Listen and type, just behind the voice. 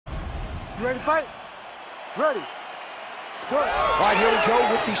You ready to fight? Ready. All right, here we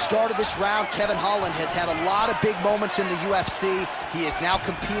go with the start of this round. Kevin Holland has had a lot of big moments in the UFC. He is now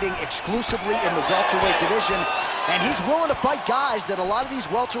competing exclusively in the welterweight division, and he's willing to fight guys that a lot of these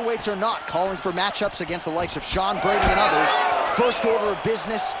welterweights are not, calling for matchups against the likes of Sean, Brady, and others. First order of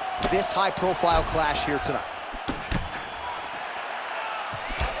business, this high-profile clash here tonight.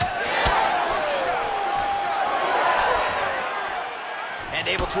 And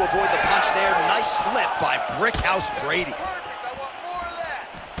able to avoid the punch there. Nice slip by Brickhouse Brady.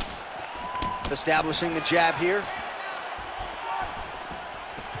 Establishing the jab here.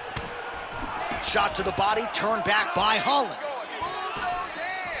 Shot to the body, turned back by Holland.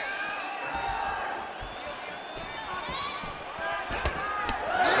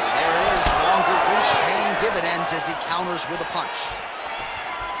 So there it is, longer reach paying dividends as he counters with a punch.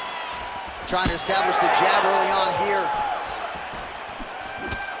 Trying to establish the jab early on here.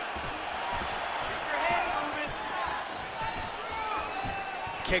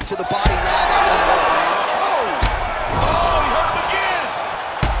 Kick to the body now, that one won't land. Oh! Oh, he hurt him again!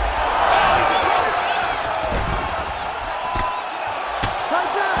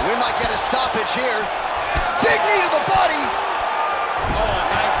 We might get a stoppage here. Big knee to the body! Oh,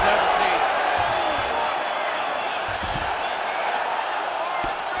 nice levity.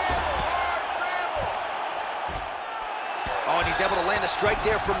 Oh, and he's able to land a strike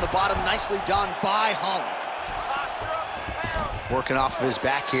there from the bottom. Nicely done by Holland. Working off of his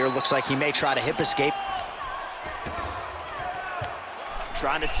back here. Looks like he may try to hip escape.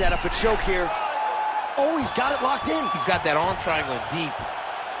 Trying to set up a choke here. Oh, he's got it locked in. He's got that arm triangle deep.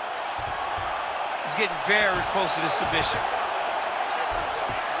 He's getting very close to this submission.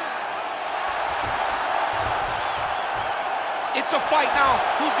 It's a fight now.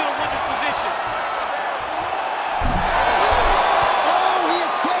 Who's going to win this position? Oh, he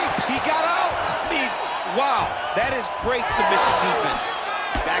escapes. He got out. I mean, wow. That is great submission defense.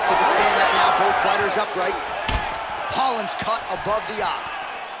 Back to the stand-up now. Both fighters upright. Holland's cut above the eye.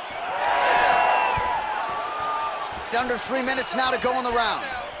 Under 3 minutes now to go in the round.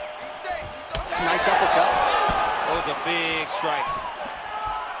 Nice uppercut. Those are big strikes.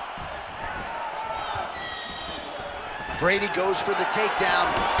 Brady goes for the takedown,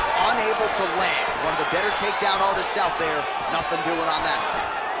 unable to land. One of the better takedown artists out there. Nothing doing on that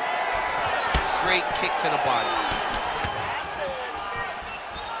attempt. Great kick to the body.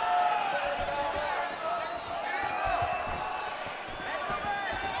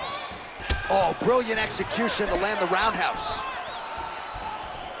 Oh, brilliant execution to land the roundhouse.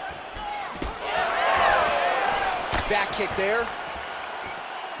 Back kick there.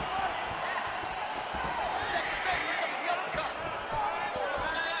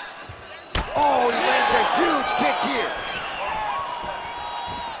 Oh, he lands a huge kick here.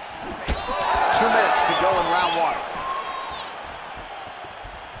 2 minutes to go in round one.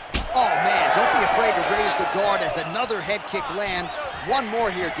 Oh, man, don't be afraid to raise the guard as another head kick lands. One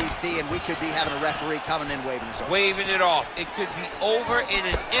more here, DC, and we could be having a referee coming in waving us over. Waving it off. It could be over in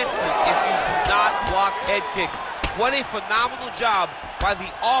an instant if you do not block head kicks. What a phenomenal job by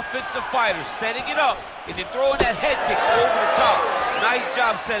the offensive fighter, setting it up and then throwing that head kick over the top. Nice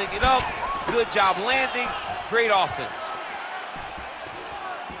job setting it up. Good job landing. Great offense.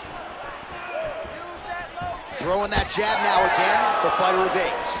 Throwing that jab now again. The fighter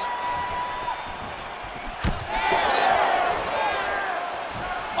evades.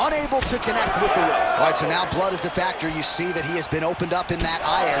 Unable to connect with the rope. All right, so now blood is a factor. You see that he has been opened up in that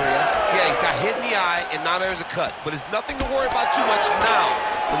eye area. Yeah, he's got hit in the eye, and now there's a cut. But it's nothing to worry about too much now.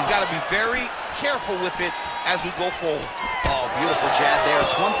 But he's got to be very careful with it as we go forward. Oh, beautiful jab there.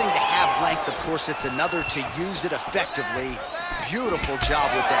 It's one thing to have length. Of course, it's another to use it effectively. Beautiful job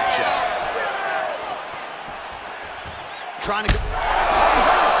with that jab. Trying to...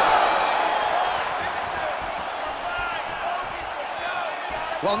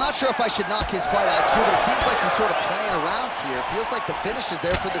 Well, not sure if I should knock his fight IQ, but it seems like he's sort of playing around here. Feels like the finish is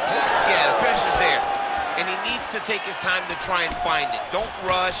there for the take. Yeah, the finish is there. And he needs to take his time to try and find it. Don't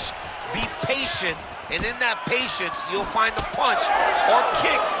rush. Be patient. And in that patience, you'll find the punch or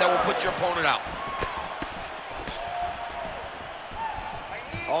kick that will put your opponent out.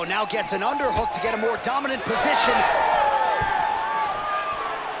 Oh, now gets an underhook to get a more dominant position.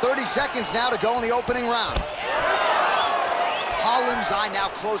 30 seconds now to go in the opening round. Holland's eye now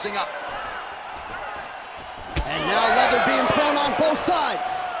closing up. And now leather being thrown on both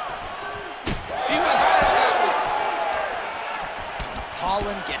sides. He went high on that one.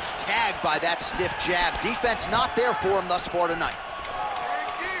 Holland gets tagged by that stiff jab. Defense not there for him thus far tonight.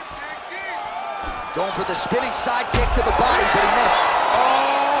 Going for the spinning side kick to the body, but he missed.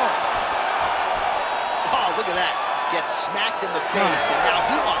 Oh! look at that. Gets smacked in the face, and now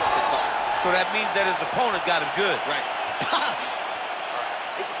he wants to talk. So that means that his opponent got him good. Right.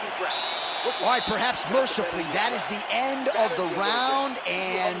 Take a deep breath. All right, perhaps mercifully, that is the end of the round,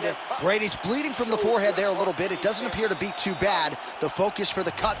 and Brady's bleeding from the forehead there a little bit. It doesn't appear to be too bad. The focus for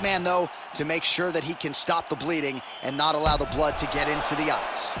the cut man, though, to make sure that he can stop the bleeding and not allow the blood to get into the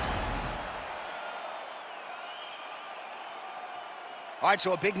eyes. All right,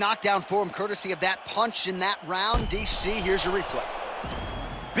 so a big knockdown for him, courtesy of that punch in that round. DC, here's your replay.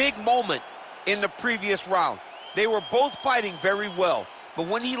 Big moment in the previous round. They were both fighting very well. But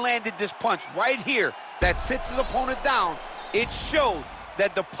when he landed this punch right here that sits his opponent down, it showed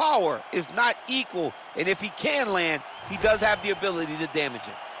that the power is not equal. And if he can land, he does have the ability to damage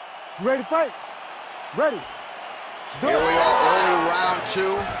it. You ready to fight? Ready. Here we are, early round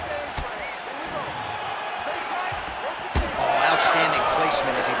 2. Oh, outstanding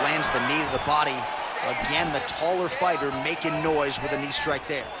placement as he lands the knee to the body. Again, the taller fighter making noise with a knee strike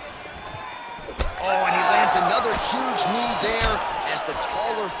there. Oh, and he lands another huge knee there as the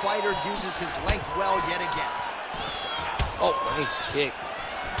taller fighter uses his length well yet again. Oh, nice kick.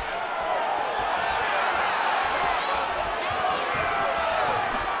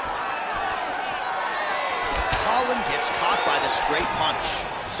 Holland gets caught by the straight punch.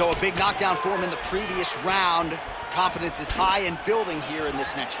 So a big knockdown for him in the previous round. Confidence is high and building here in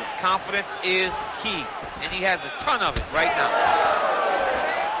this next round. Confidence is key, and he has a ton of it right now.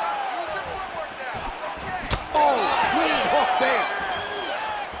 Oh, clean hook there.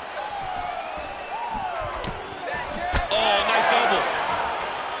 Oh, nice elbow.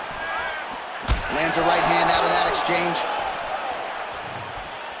 Lands a right hand out of that exchange.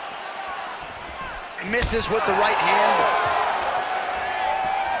 Misses with the right hand.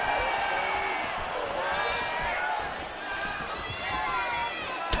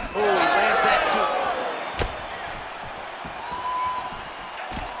 Oh, he lands that too.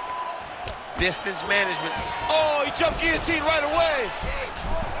 Distance management. Oh, he jumped guillotine right away.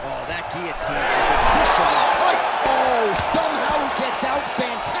 Oh, that guillotine is officially tight. Oh, somehow he gets out.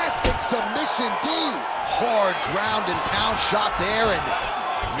 Fantastic submission D. Hard ground and pound shot there, and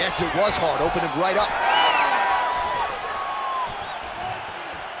yes, it was hard. Opened him right up.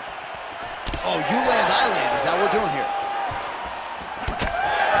 Oh, you land, I land. Is that what we're doing here?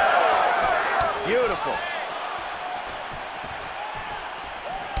 Beautiful.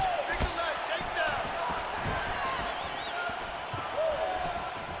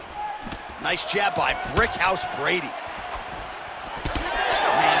 Nice jab by Brickhouse Brady. Man,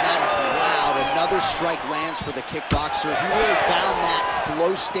 that is loud. Another strike lands for the kickboxer. He really found that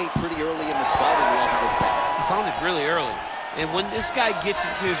flow state pretty early in this fight, and he hasn't looked back. He found it really early. And when this guy gets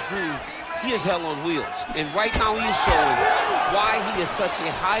into his groove, he is hell on wheels. And right now he is showing why he is such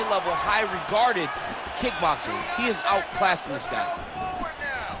a high-level, high-regarded kickboxer. He is outclassing this guy.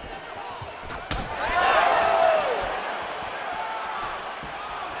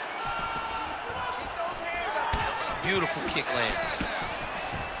 Beautiful kick lands.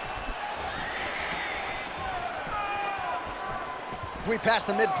 We passed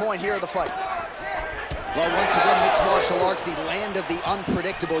the midpoint here of the fight. Well, once again, mixed martial arts, the land of the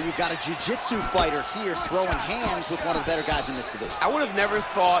unpredictable. You've got a jiu-jitsu fighter here throwing hands with one of the better guys in this division. I would have never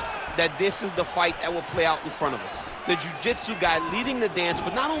thought that this is the fight that will play out in front of us. The jiu-jitsu guy leading the dance,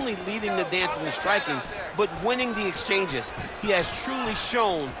 but not only leading the dance in the striking, but winning the exchanges. He has truly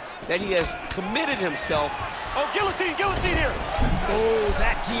shown that he has committed himself. Oh, guillotine here. Oh,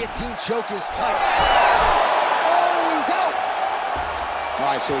 that guillotine choke is tight. Oh, he's out. All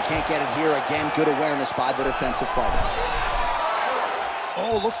right, so he can't get it here. Again, good awareness by the defensive fighter.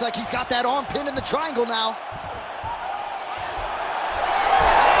 Oh, looks like he's got that arm pinned in the triangle now.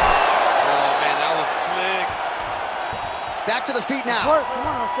 Oh, man, that was slick. Back to the feet now. Work.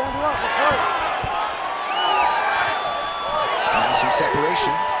 Come on, stand her up. Let's work. Now some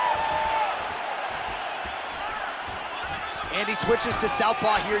separation. And he switches to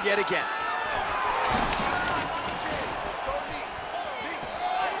southpaw here yet again.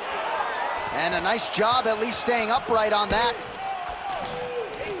 And a nice job at least staying upright on that.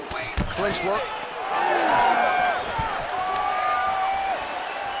 Clinch work.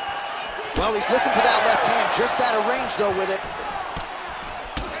 Well, he's looking for that left hand, just out of range though with it.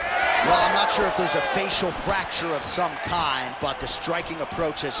 Well, I'm not sure if there's a facial fracture of some kind, but the striking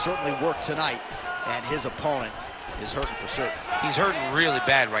approach has certainly worked tonight, and his opponent is hurting for certain. He's hurting really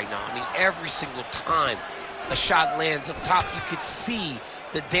bad right now. I mean, every single time a shot lands up top, you could see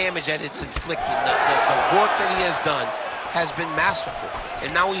the damage that it's inflicting. The work that he has done has been masterful.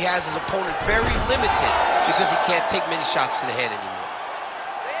 And now he has his opponent very limited because he can't take many shots to the head anymore.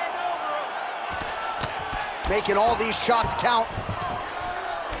 making all these shots count.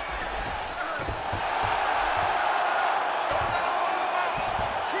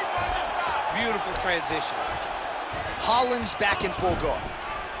 Beautiful transition. Holland's back in full guard.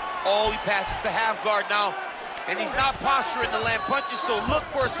 Oh, he passes to half guard now, and he's not posturing to land punches, so look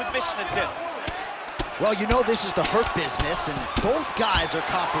for a submission attempt. Well, you know this is the hurt business, and both guys are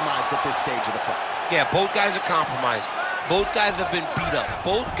compromised at this stage of the fight. Yeah, both guys are compromised. Both guys have been beat up.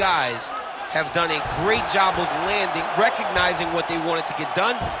 Both guys have done a great job of landing, recognizing what they wanted to get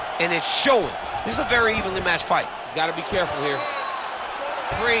done, and it's showing. This is a very evenly matched fight. He's got to be careful here.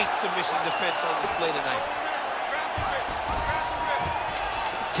 Great submission defense on display tonight.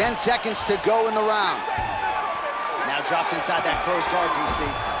 10 seconds to go in the round. Now drops inside that closed guard, DC.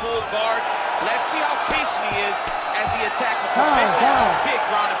 Full guard. Let's see how patient he is as he attacks a submission with a big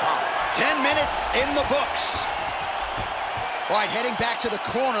ground and pound. 10 minutes in the books. All right, heading back to the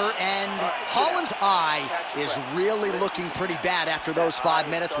corner, and Holland's eye is really looking pretty bad after those 5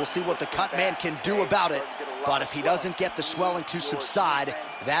 minutes. We'll see what the cut man can do about it. But if he doesn't get the swelling to subside,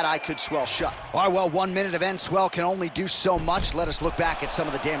 that eye could swell shut. All right, well, 1 minute of end swell can only do so much. Let us look back at some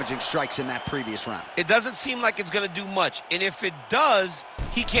of the damaging strikes in that previous round. It doesn't seem like it's going to do much. And if it does,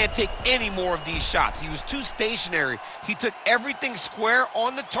 he can't take any more of these shots. He was too stationary. He took everything square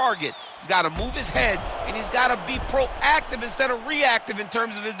on the target. He's got to move his head, and he's got to be proactive instead of reactive in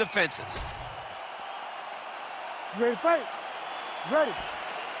terms of his defenses. You ready to fight? Ready.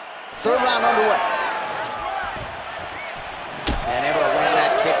 Third round underway. And able to land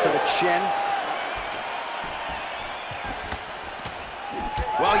that kick to the chin.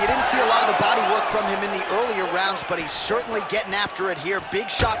 Well, you didn't see a lot of the body work from him in the earlier rounds, but he's certainly getting after it here. Big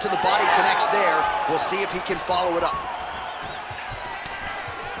shot to the body connects there. We'll see if he can follow it up.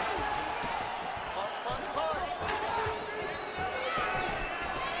 Punch, punch, punch.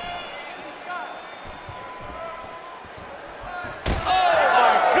 Oh,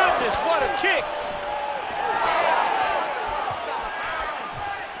 my goodness, what a kick.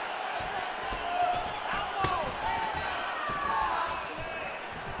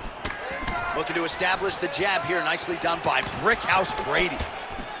 Looking to establish the jab here. Nicely done by Brickhouse Brady.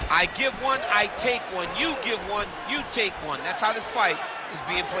 I give one, I take one. You give one, you take one. That's how this fight is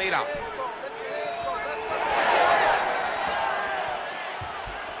being played out.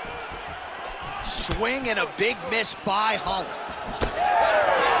 Swing and a big miss by Holland.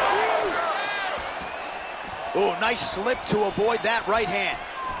 Oh, nice slip to avoid that right hand.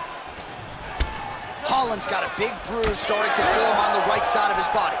 Holland's got a big bruise starting to form on the right side of his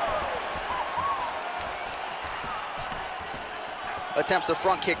body. Attempts the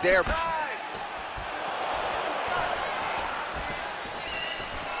front kick there.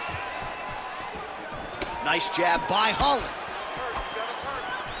 Nice jab by Holland.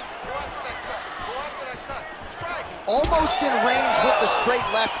 Almost in range with the straight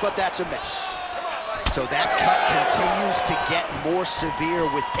left, but that's a miss. So that cut continues to get more severe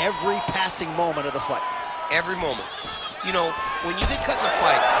with every passing moment of the fight. Every moment. You know, when you get cut in a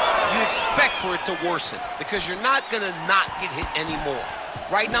fight, you expect for it to worsen because you're not going to not get hit anymore.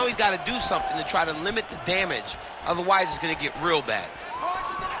 Right now, he's got to do something to try to limit the damage. Otherwise, it's going to get real bad.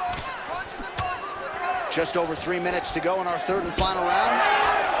 Just over 3 minutes to go in our third and final round.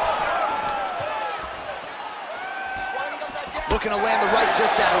 Looking to land the right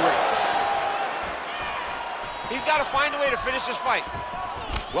just out of range. He's got to find a way to finish this fight.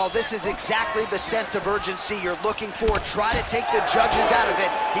 Well, this is exactly the sense of urgency you're looking for. Try to take the judges out of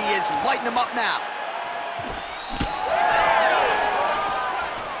it. He is lighting them up now.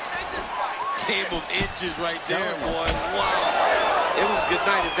 Game of inches right there, boy. Wow. It was good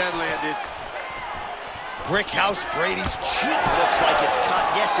night if that landed. Brickhouse Brady's cheek looks like it's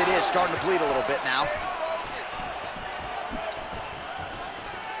cut. Yes, it is. Starting to bleed a little bit now.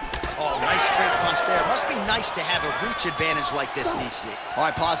 Oh, nice straight punch there. Must be nice to have a reach advantage like this, DC. All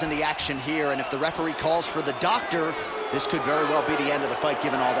right, pausing the action here, and if the referee calls for the doctor, this could very well be the end of the fight,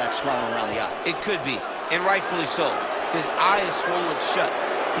 given all that swelling around the eye. It could be, and rightfully so. His eye is swollen shut.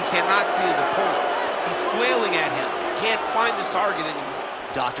 He cannot see his opponent. He's flailing at him. Can't find his target anymore.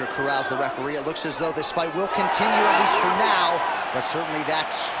 Doctor corrals the referee. It looks as though this fight will continue, at least for now, but certainly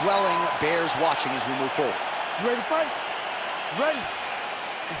that swelling bears watching as we move forward. You ready to fight? Ready.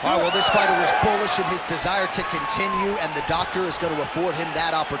 All right, well, this fighter was bullish in his desire to continue, and the doctor is going to afford him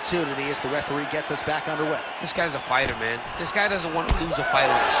that opportunity as the referee gets us back underway. This guy's a fighter, man. This guy doesn't want to lose a fight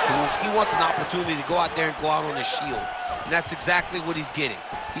on the stool. He wants an opportunity to go out there and go out on his shield. And that's exactly what he's getting.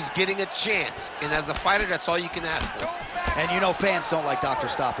 He's getting a chance. And as a fighter, that's all you can ask for. And you know fans don't like doctor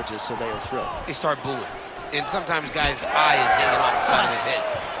stoppages, so they are thrilled. They start booing. And sometimes guys' eye is hanging off the side of his head.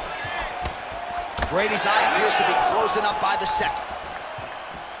 Brady's eye appears to be closing up by the second.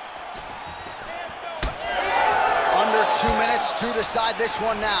 Under 2 minutes to decide this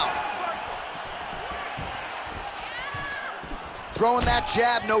one now. Throwing that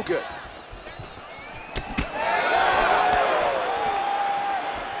jab, no good.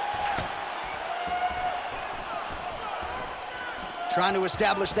 Trying to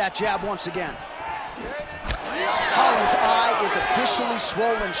establish that jab once again. Holland's eye is officially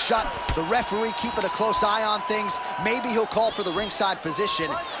swollen shut. The referee keeping a close eye on things. Maybe he'll call for the ringside physician,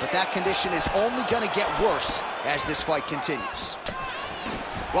 but that condition is only going to get worse as this fight continues.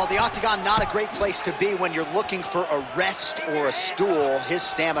 Well, the octagon, not a great place to be when you're looking for a rest or a stool. His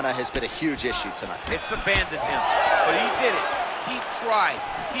stamina has been a huge issue tonight. It's abandoned him, but he did it. He tried.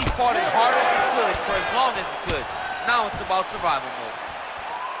 He fought as hard as he could for as long as he could. Now it's about survival mode.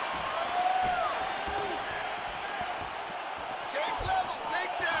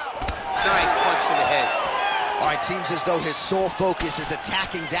 Nice punch to the head. All right, seems as though his sole focus is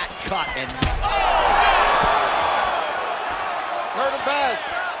attacking that cut and... Hurt him bad.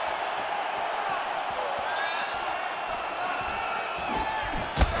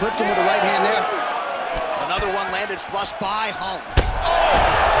 Clipped him with the right hand there. Another one landed flush by Holland.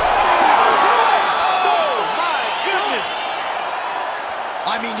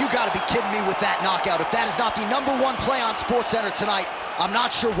 I mean, you gotta be kidding me with that knockout. If that is not the #1 play on SportsCenter tonight, I'm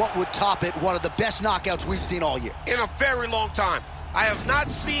not sure what would top it. One of the best knockouts we've seen all year. In a very long time. I have not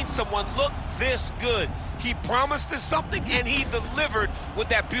seen someone look this good. He promised us something, and he delivered with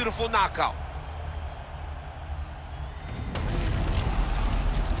that beautiful knockout.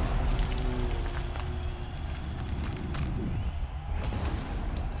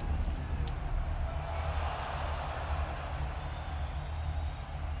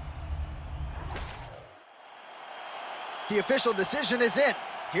 The official decision is in.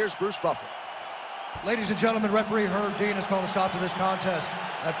 Here's Bruce Buffer. Ladies and gentlemen, referee Herb Dean has called a stop to this contest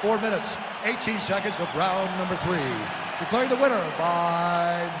at 4 minutes, 18 seconds of round #3. Declaring the winner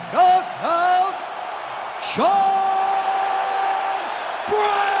by knockout, Sean